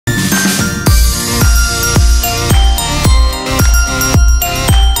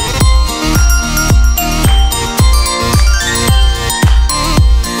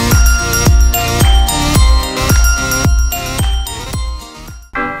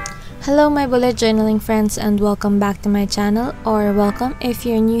Hello my bullet journaling friends, and welcome back to my channel, or welcome if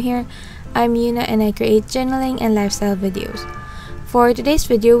you're new here. I'm Yuna and I create journaling and lifestyle videos. For today's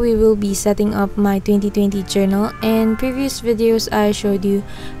video, we will be setting up my 2020 journal. In previous videos, I showed you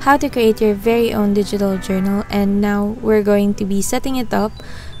how to create your very own digital journal, and now we're going to be setting it up.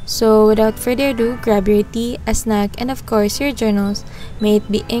 So without further ado, grab your tea, a snack, and of course your journals, may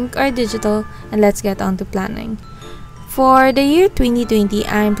it be ink or digital, and let's get on to planning. For the year 2020,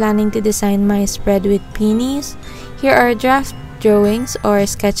 I'm planning to design my spread with peonies. Here are draft drawings or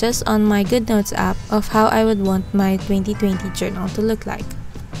sketches on my GoodNotes app of how I would want my 2020 journal to look like.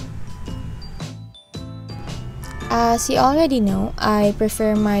 As you already know, I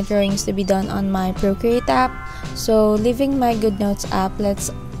prefer my drawings to be done on my Procreate app. So leaving my GoodNotes app,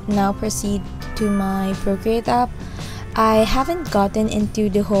 let's now proceed to my Procreate app. I haven't gotten into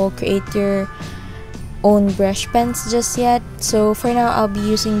the whole create your own brush pens just yet, so for now I'll be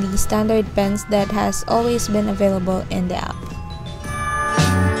using the standard pens that has always been available in the app.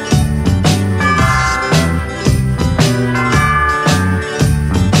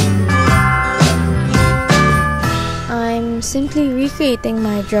 I'm simply recreating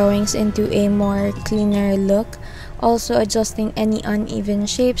my drawings into a more cleaner look, also adjusting any uneven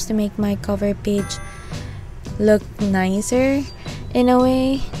shapes to make my cover page look nicer in a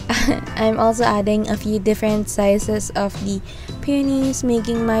way. I'm also adding a few different sizes of the peonies,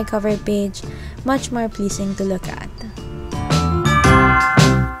 making my cover page much more pleasing to look at.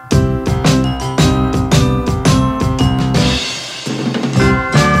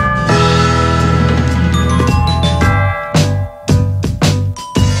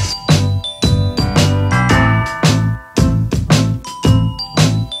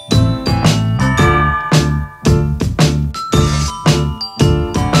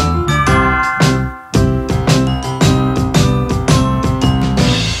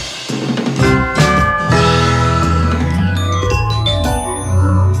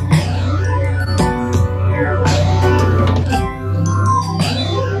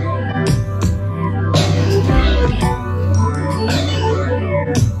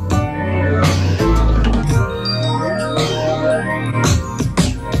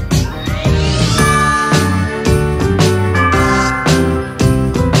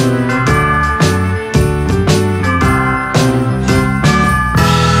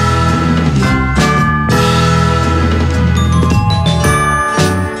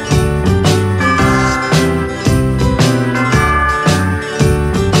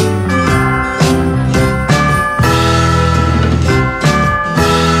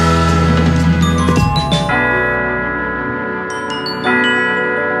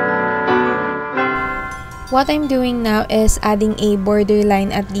 What I'm doing now is adding a border line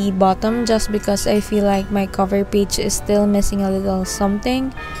at the bottom just because I feel like my cover page is still missing a little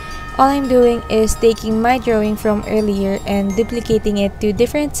something. All I'm doing is taking my drawing from earlier and duplicating it to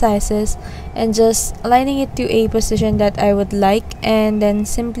different sizes and just aligning it to a position that I would like, and then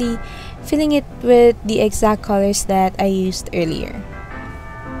simply filling it with the exact colors that I used earlier.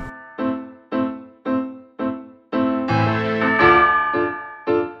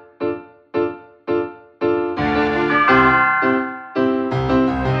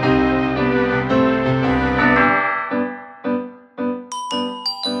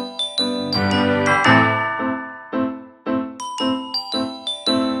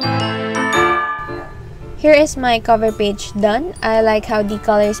 Here is my cover page done. I like how the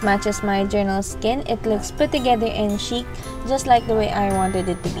colors matches my journal skin. It looks put together and chic, just like the way I wanted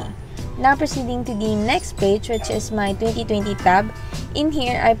it to be. Now proceeding to the next page, which is my 2020 tab. In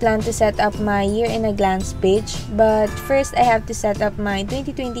here, I plan to set up my year in a glance page, but first I have to set up my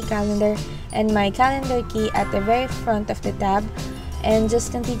 2020 calendar and my calendar key at the very front of the tab, and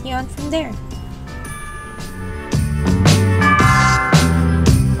just continue on from there.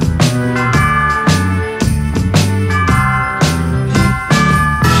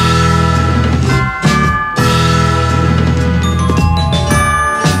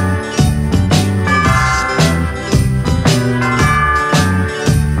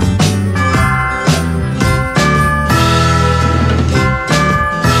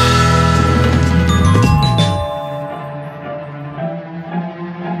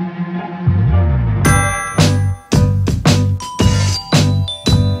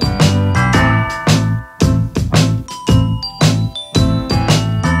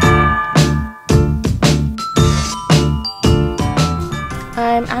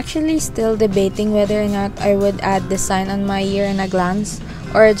 I'm actually still debating whether or not I would add the sign on my year in a glance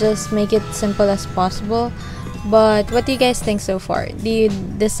or just make it simple as possible, But what do you guys think so far? Do you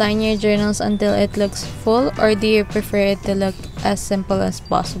design your journals until it looks full, or do you prefer it to look as simple as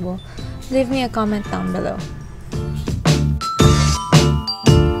possible? Leave me a comment down below.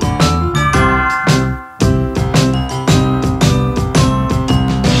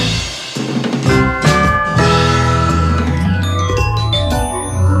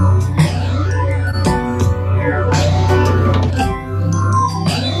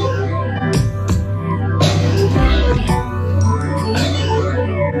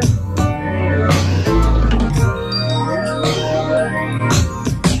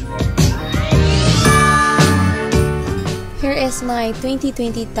 Here is my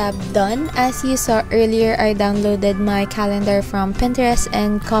 2020 tab done. As you saw earlier, I downloaded my calendar from Pinterest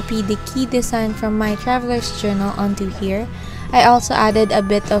and copied the key design from my traveler's journal onto here. I also added a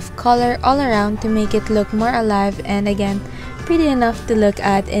bit of color all around to make it look more alive, and again, pretty enough to look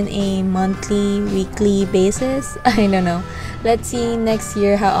at in a monthly, weekly basis. I don't know. Let's see next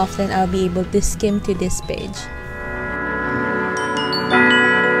year how often I'll be able to skim to this page.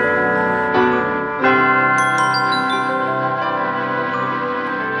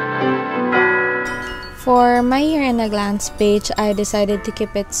 For my year in a glance page, I decided to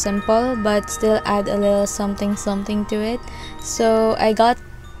keep it simple but still add a little something to it. So I got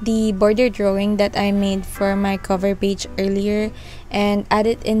the border drawing that I made for my cover page earlier and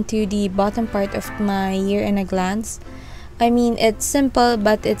added into the bottom part of my year in a glance. I mean, it's simple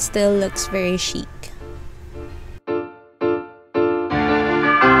but it still looks very chic.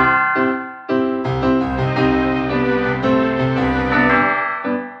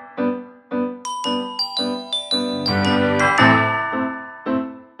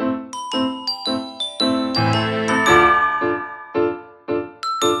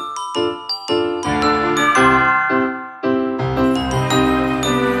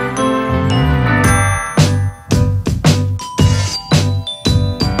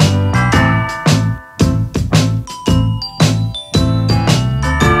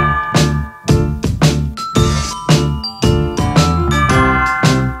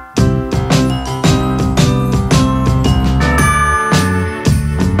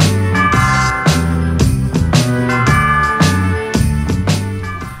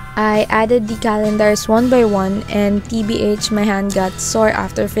 I added the calendars one by one, and TBH, my hand got sore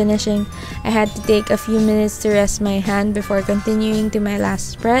after finishing. I had to take a few minutes to rest my hand before continuing to my last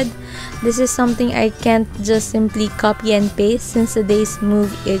spread. This is something I can't just simply copy and paste since the days move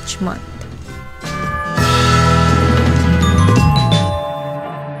each month.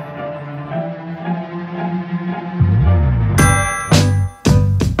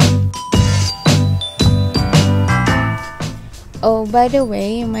 Oh, by the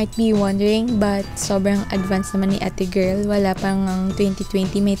way, you might be wondering, but sobrang advanced naman ni ate girl. Wala pang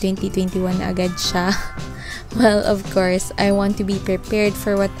 2020, may 2021 na agad siya. Well, of course, I want to be prepared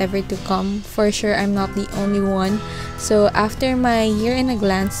for whatever to come. For sure, I'm not the only one. So, after my year in a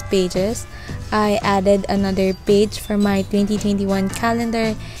glance pages, I added another page for my 2021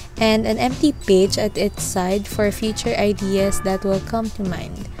 calendar and an empty page at its side for future ideas that will come to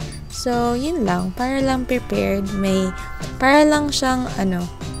mind. So, yun lang. Para lang prepared. Para lang siyang,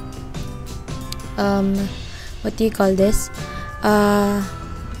 what do you call this?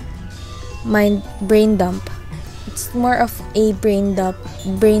 My brain dump. It's more of a brain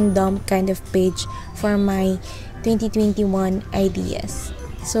dump kind of page for my 2021 ideas.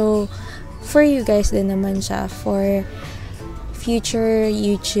 So, for you guys din naman siya for future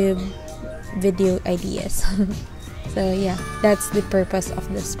YouTube video ideas. So yeah, that's the purpose of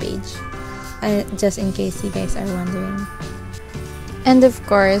this page. Just in case you guys are wondering. And of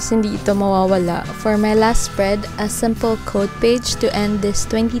course, hindi ito mawawala. For my last spread, a simple quote page to end this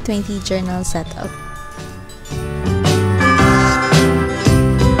 2020 journal setup.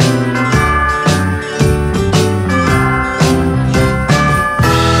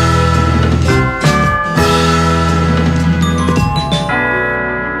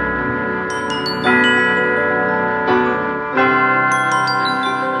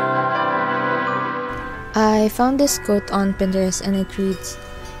 I found this quote on Pinterest and it reads,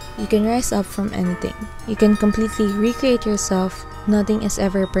 "You can rise up from anything. You can completely recreate yourself. Nothing is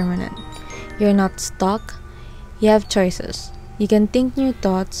ever permanent. You're not stuck. You have choices. You can think new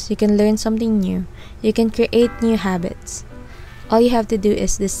thoughts. You can learn something new. You can create new habits. All you have to do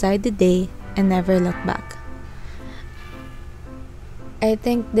is decide the day and never look back." I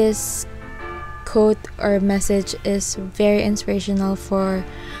think this quote or message is very inspirational for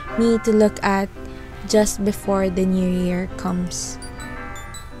me to look at just before the new year comes.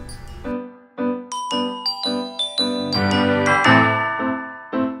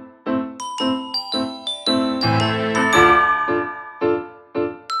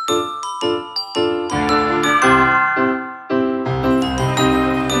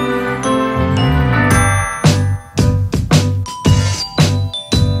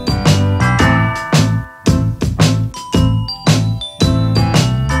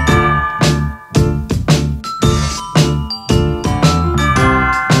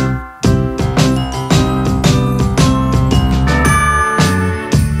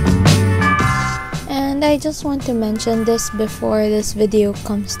 just want to mention this before this video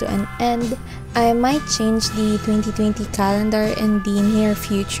comes to an end. I might change the 2020 calendar in the near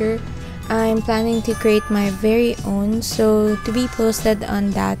future. I'm planning to create my very own, so to be posted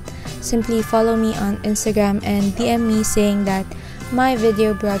on that, simply follow me on Instagram and DM me saying that my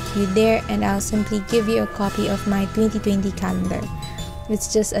video brought you there, and I'll simply give you a copy of my 2020 calendar.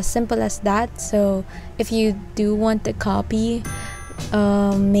 It's just as simple as that. So if you do want a copy,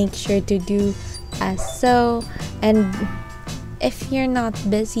 make sure to do as so. And if you're not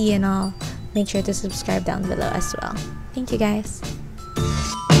busy and all, make sure to subscribe down below as well. Thank you guys.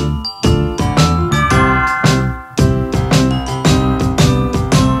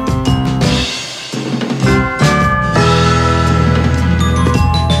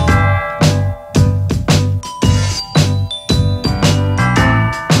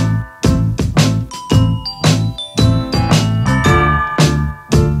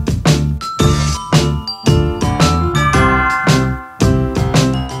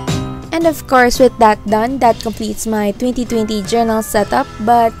 And of course, with that done, that completes my 2020 journal setup.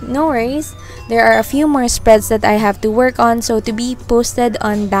 But no worries, there are a few more spreads that I have to work on, so to be posted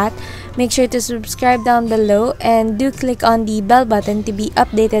on that, make sure to subscribe down below and do click on the bell button to be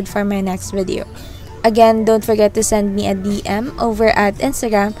updated for my next video. Again, don't forget to send me a DM over at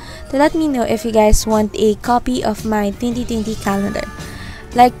Instagram to let me know if you guys want a copy of my 2020 calendar.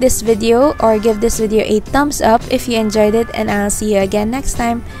 Like this video or give this video a thumbs up if you enjoyed it, and I'll see you again next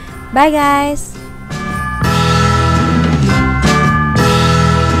time. Bye guys!